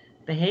started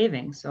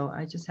behaving. So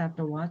I just have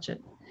to watch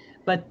it.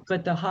 But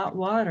the hot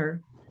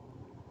water,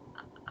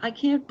 I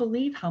can't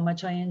believe how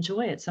much I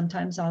enjoy it.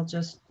 Sometimes I'll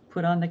just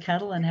put on the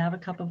kettle and have a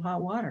cup of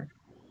hot water.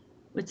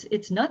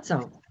 It's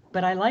nutso,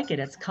 but I like it.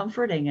 It's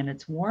comforting and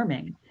it's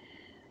warming.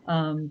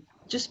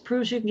 Just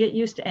proves you can get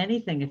used to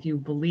anything if you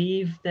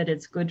believe that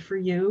it's good for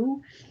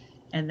you,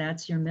 and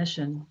that's your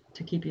mission,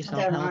 to keep I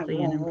yourself don't like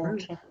healthy and warm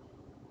improve. water.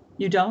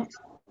 You don't?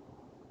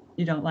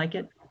 You don't like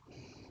it?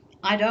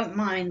 I don't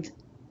mind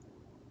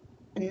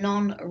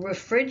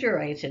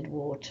non-refrigerated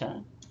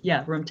water.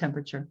 Yeah, room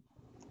temperature.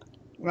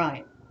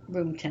 Right,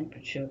 room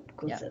temperature,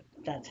 Yeah. because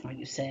that's how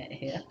you say it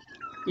here.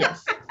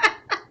 Yes.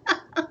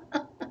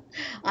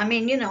 I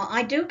mean,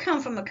 I do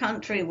come from a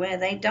country where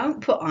they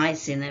don't put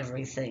ice in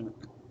everything.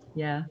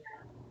 Yeah.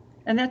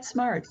 And that's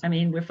smart. I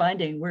mean,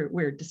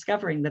 we're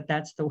discovering that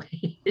that's the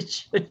way it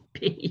should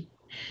be.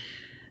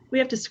 We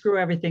have to screw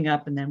everything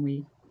up and then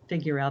we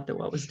figure out that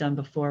what was done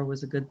before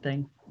was a good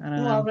thing. I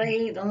don't Well, know. they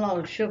eat a lot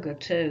of sugar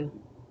too,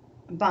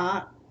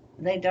 but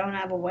they don't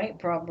have a weight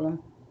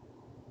problem.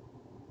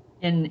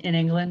 In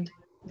England?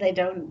 They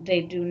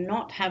do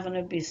not have an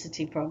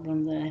obesity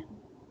problem there.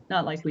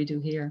 not like we do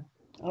here.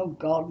 Oh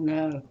God,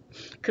 no.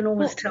 You can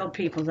almost tell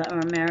people that are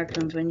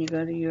Americans when you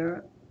go to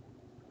Europe.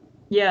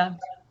 Yeah.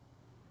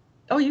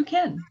 Oh, you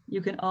can.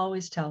 You can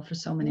always tell for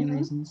so many Mhm.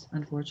 reasons,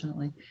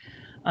 unfortunately.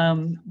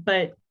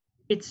 But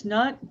it's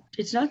not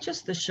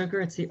just the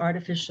sugar, it's the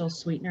artificial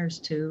sweeteners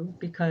too,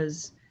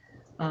 because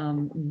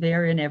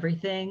they're in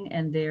everything,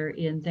 and they're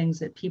in things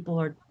that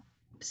people are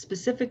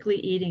specifically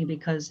eating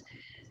because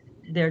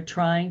they're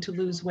trying to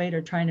lose weight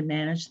or trying to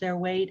manage their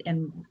weight.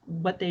 And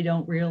what they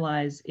don't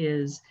realize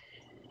is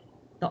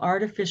the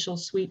artificial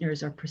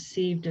sweeteners are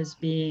perceived as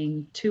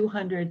being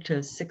 200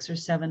 to 600 or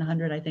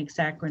 700. I think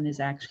saccharin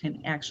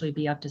can actually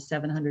be up to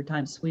 700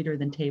 times sweeter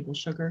than table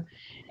sugar,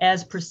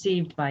 as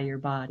perceived by your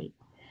body.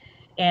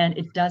 And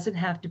it doesn't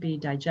have to be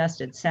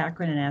digested.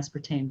 Saccharin and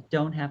aspartame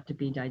don't have to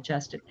be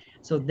digested.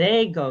 So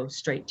they go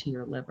straight to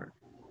your liver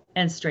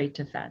and straight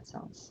to fat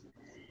cells.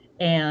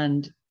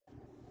 And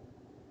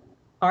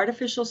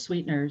artificial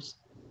sweeteners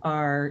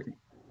are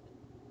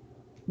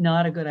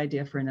not a good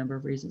idea for a number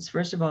of reasons.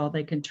 First of all,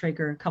 they can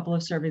trigger, a couple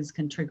of servings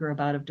can trigger a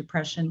bout of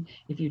depression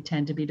if you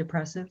tend to be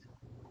depressive.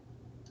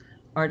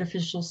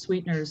 Artificial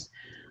sweeteners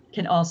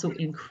can also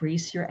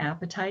increase your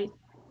appetite.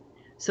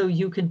 So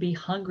you can be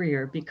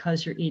hungrier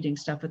because you're eating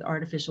stuff with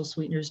artificial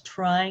sweeteners,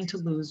 trying to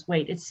lose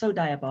weight. It's so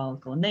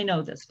diabolical. And they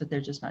know this, but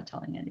they're just not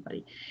telling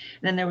anybody.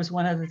 And then there was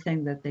one other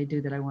thing that they do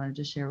that I wanted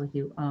to share with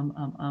you.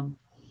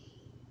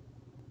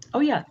 Oh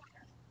yeah,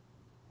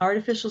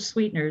 artificial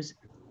sweeteners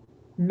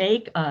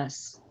make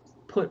us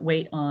put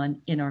weight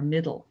on in our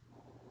middle.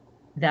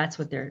 That's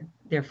what they're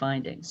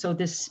finding. So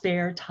this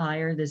spare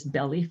tire, this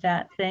belly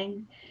fat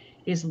thing,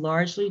 is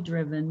largely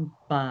driven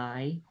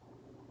by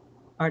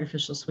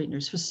artificial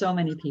sweeteners for so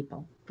many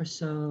people,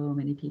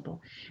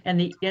 And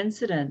the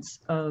incidence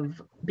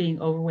of being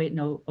overweight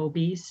and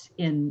obese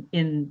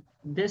in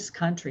this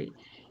country,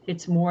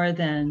 it's more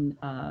than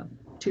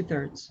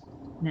 2/3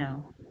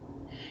 now.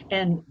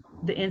 And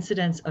the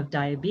incidence of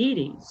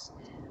diabetes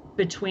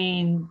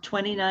between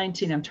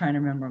 2019, I'm trying to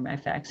remember my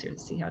facts here to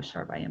see how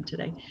sharp I am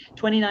today.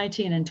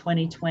 2019 and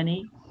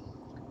 2020,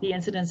 the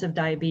incidence of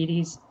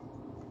diabetes,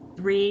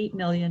 3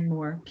 million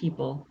more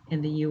people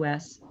in the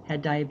US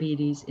had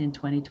diabetes in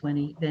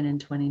 2020 than in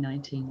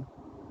 2019.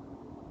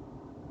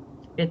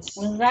 It's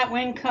Was that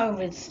when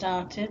COVID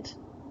started?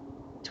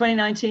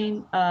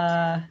 2019,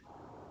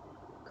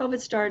 COVID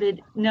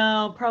started,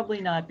 no, probably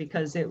not,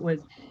 because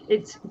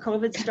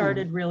COVID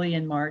started really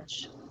in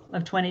March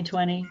of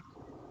 2020.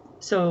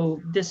 So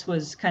this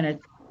was kind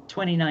of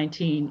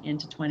 2019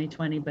 into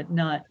 2020, but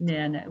not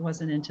then. It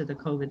wasn't into the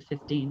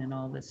COVID-15 and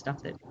all this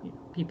stuff that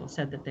people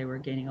said that they were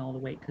gaining all the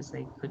weight because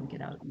they couldn't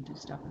get out and do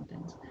stuff and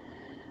things.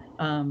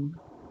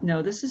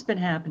 No, this has been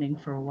happening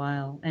for a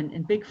while,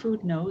 and big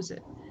food knows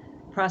it.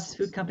 Processed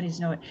food companies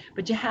know it,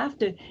 but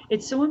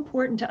it's so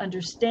important to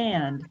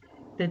understand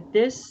that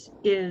this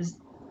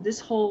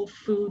whole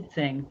food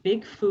thing,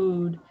 big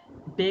food,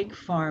 big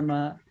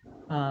pharma,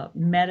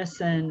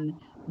 medicine,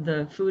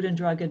 the Food and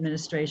Drug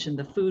Administration,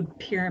 the food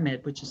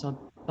pyramid, which is a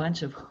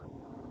bunch of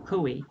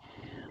hooey.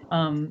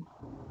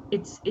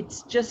 It's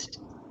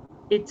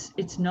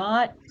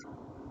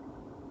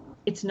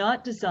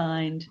not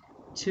designed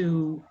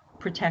to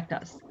protect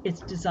us.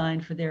 It's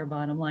designed for their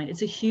bottom line.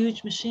 It's a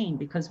huge machine,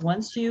 because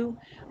once you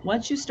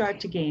start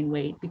to gain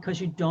weight because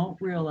you don't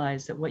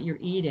realize that what you're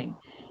eating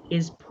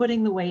is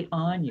putting the weight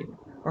on you,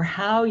 or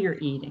how you're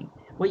eating,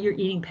 what your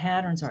eating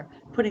patterns are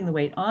putting the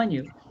weight on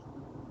you,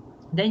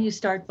 then you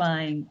start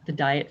buying the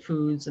diet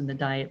foods and the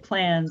diet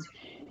plans.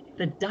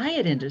 The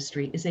diet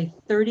industry is a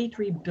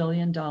 $33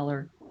 billion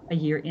a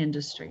year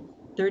industry.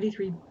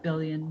 $33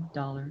 billion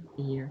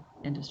a year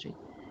industry.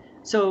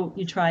 So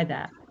you try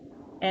that.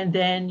 And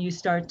then you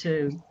start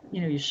to,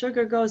 your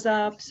sugar goes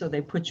up, so they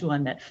put you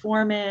on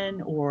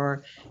metformin,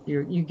 or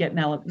you get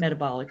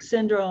metabolic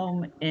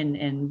syndrome,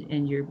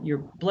 and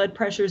your blood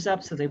pressure's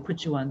up, so they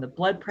put you on the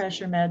blood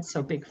pressure meds.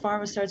 So big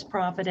pharma starts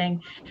profiting,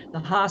 the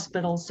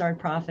hospitals start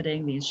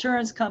profiting, the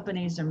insurance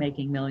companies are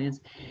making millions,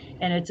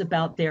 and it's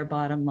about their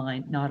bottom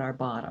line, not our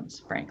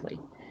bottoms, frankly.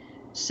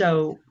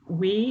 So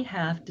we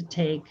have to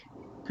take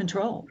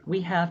control. We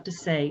have to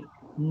say,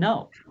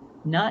 no,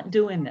 not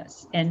doing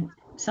this. And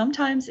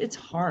sometimes it's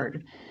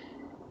hard.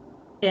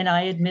 And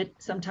I admit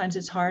sometimes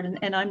it's hard,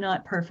 and I'm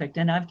not perfect,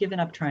 and I've given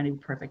up trying to be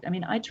perfect. I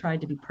mean, I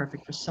tried to be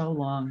perfect for so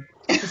long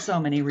for so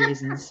many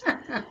reasons,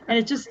 and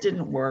it just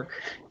didn't work.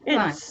 It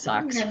Right.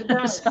 sucks. Never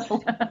does.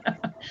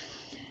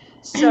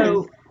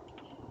 So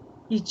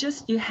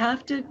you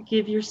have to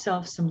give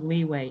yourself some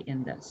leeway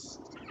in this.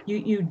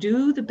 You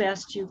do the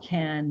best you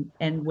can,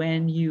 and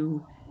when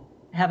you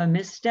have a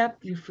misstep,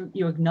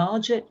 you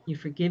acknowledge it, you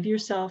forgive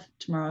yourself.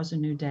 Tomorrow's a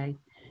new day.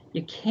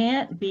 You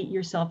can't beat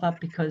yourself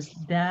up, because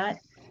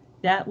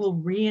that will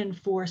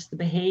reinforce the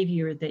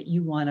behavior that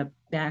you want to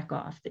back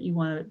off, that you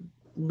want to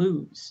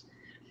lose.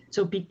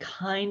 So be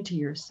kind to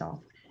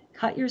yourself.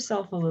 Cut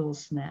yourself a little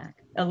slack,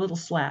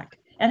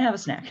 and have a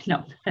snack.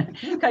 No,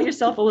 cut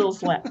yourself a little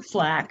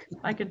slack.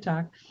 I can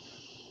talk.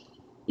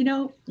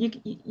 You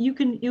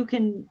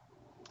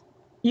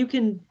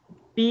can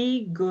be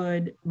be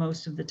good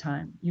most of the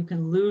time. You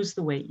can lose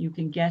the weight, you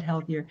can get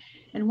healthier.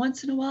 And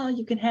once in a while,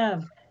 you can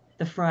have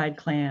the fried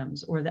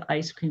clams or the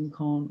ice cream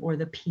cone or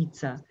the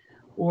pizza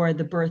or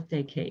the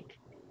birthday cake.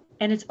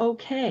 And it's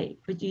okay.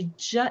 But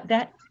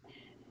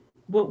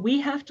what we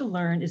have to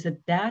learn is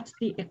that that's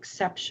the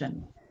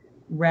exception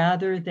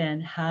rather than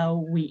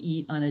how we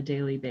eat on a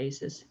daily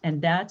basis. And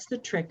that's the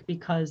trick,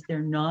 because they're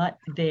not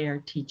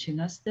there teaching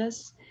us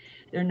this.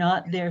 They're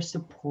not there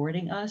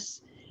supporting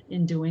us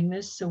in doing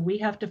this. So we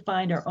have to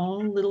find our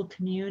own little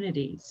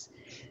communities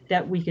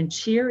that we can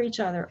cheer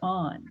each other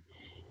on,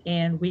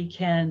 and we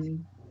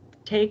can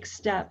take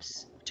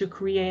steps to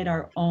create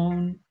our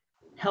own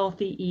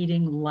healthy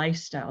eating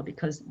lifestyle,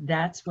 because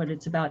that's what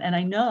it's about. And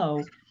I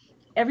know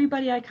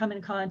everybody I come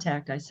in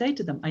contact, I say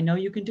to them, I know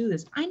you can do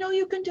this. I know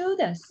you can do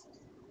this.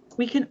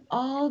 We can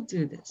all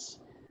do this.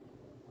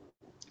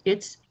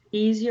 It's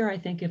easier, I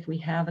think, if we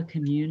have a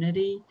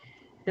community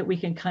that we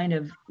can kind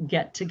of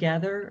get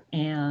together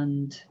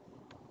and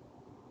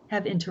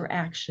have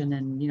interaction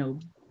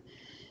and,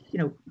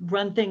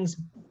 run things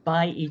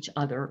by each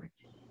other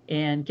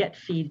and get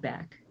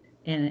feedback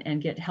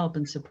and get help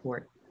and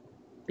support,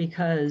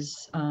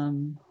 because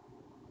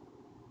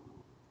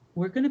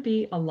we're going to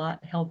be a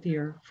lot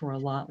healthier for a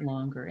lot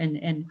longer. And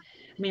I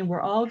mean,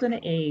 we're all going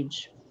to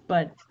age,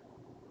 but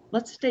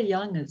let's stay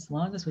young as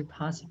long as we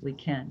possibly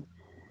can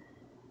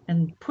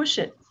and push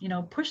it,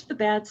 push the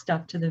bad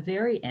stuff to the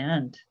very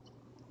end.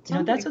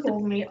 Somebody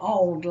called me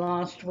old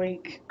last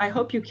week. I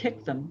hope you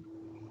kicked them.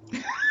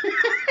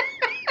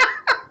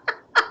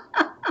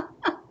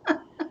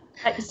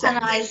 And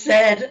I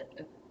said,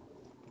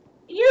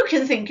 you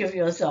can think of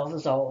yourself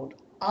as old.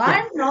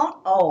 I'm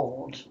not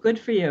old. Good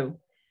for you.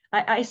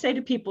 I say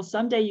to people,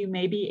 someday you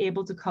may be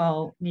able to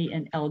call me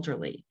an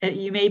elderly.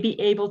 You may be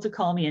able to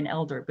call me an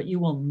elder, but you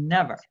will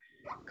never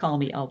call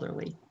me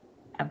elderly.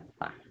 Ever.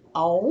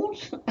 Old?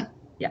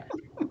 Yeah.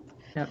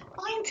 Yep.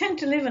 I intend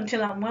to live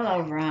until I'm well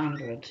over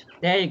 100.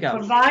 There you go.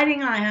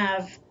 Providing I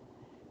have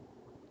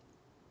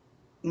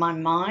my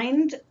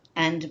mind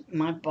and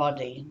my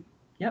body.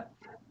 Yep.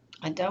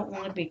 I don't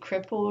want to be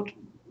crippled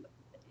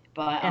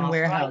by and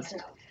warehoused.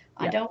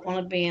 I don't want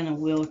to be in a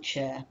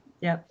wheelchair.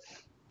 Yep.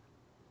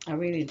 I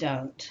really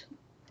don't.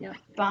 Yep.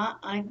 But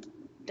I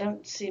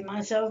don't see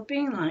myself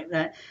being like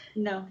that.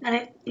 No.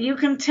 And you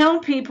can tell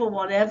people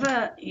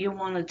whatever you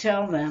want to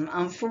tell them.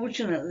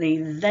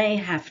 Unfortunately, they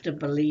have to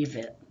believe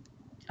it.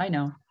 I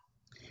know.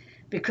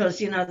 Because,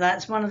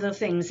 that's one of the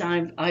things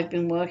I've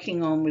been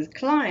working on with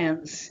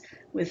clients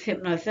with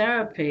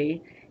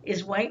hypnotherapy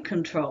is weight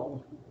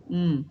control.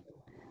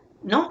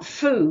 Not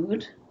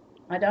food.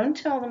 I don't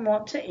tell them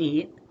what to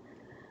eat,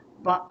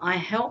 but I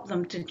help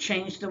them to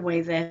change the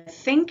way they're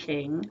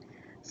thinking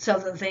so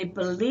that they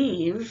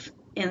believe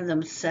in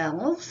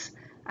themselves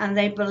and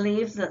they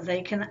believe that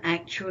they can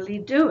actually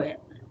do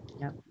it.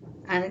 Yep.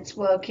 And it's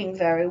working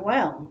very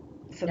well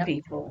for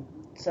people.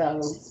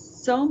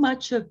 So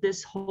much of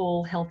this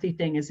whole healthy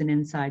thing is an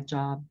inside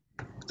job.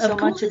 Of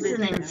course it's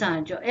an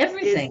inside job.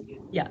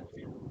 Everything. Yeah,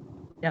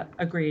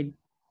 agreed.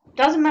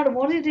 Doesn't matter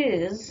what it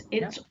is,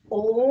 it's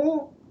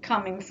all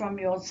coming from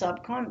your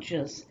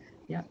subconscious.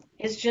 Yeah.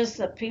 It's just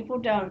that people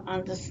don't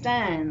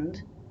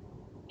understand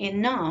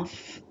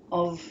enough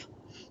of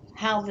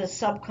how the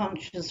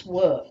subconscious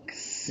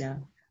works. Yeah.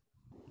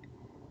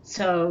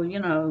 So,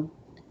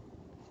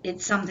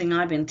 it's something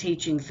I've been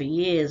teaching for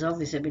years.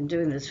 Obviously, I've been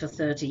doing this for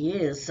 30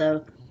 years,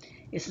 so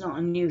it's not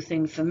a new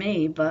thing for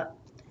me, but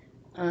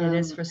it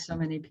is for so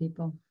many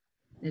people.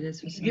 It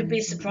is for so You'd many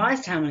be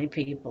surprised how many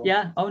people.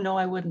 Yeah. Oh, no,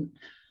 I wouldn't.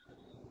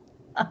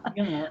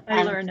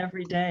 I learn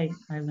every day.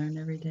 The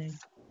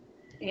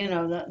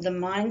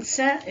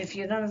mindset, if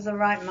you don't have the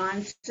right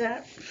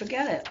mindset,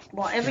 forget it.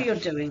 Whatever you're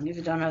doing, if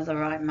you don't have the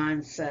right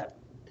mindset.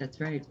 That's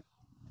right.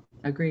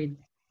 Agreed.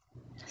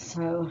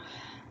 So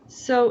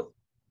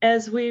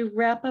as we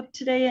wrap up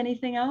today,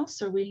 anything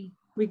else? Are we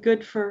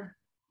good for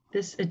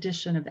this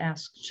edition of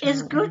Ask Cheryl?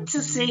 It's good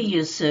to see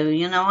you,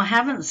 Sue. I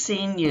haven't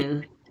seen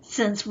you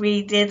since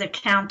we did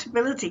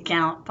Accountability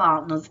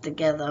Partners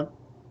together.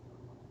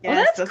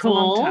 Yes, that's cool. A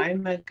long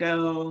time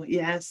ago.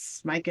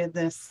 Yes, my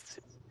goodness.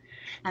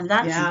 And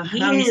that's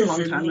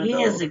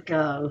years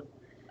ago.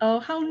 Oh,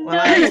 how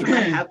nice!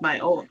 I had my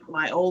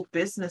old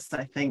business,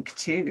 I think,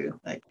 too.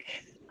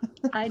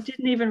 I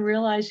didn't even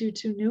realize you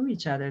two knew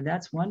each other.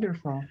 That's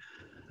wonderful.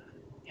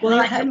 Well,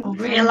 I didn't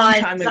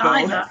realize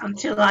either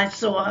until I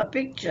saw her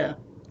picture.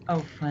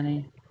 Oh,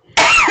 funny.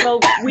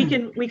 Well, we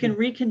can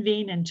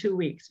reconvene in 2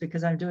 weeks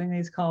because I'm doing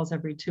these calls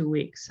every 2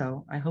 weeks.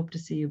 So I hope to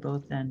see you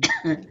both then.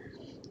 Okay.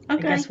 I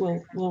guess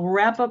we'll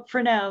wrap up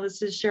for now.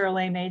 This is Cheryl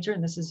A. Major,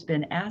 and this has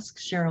been Ask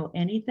Cheryl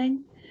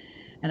Anything.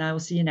 And I will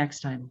see you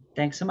next time.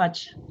 Thanks so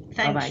much.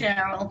 Thanks,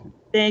 Cheryl.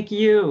 Thank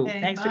you. Okay,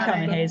 Thanks for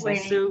coming, Hazel.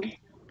 Sue.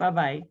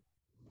 Bye-bye.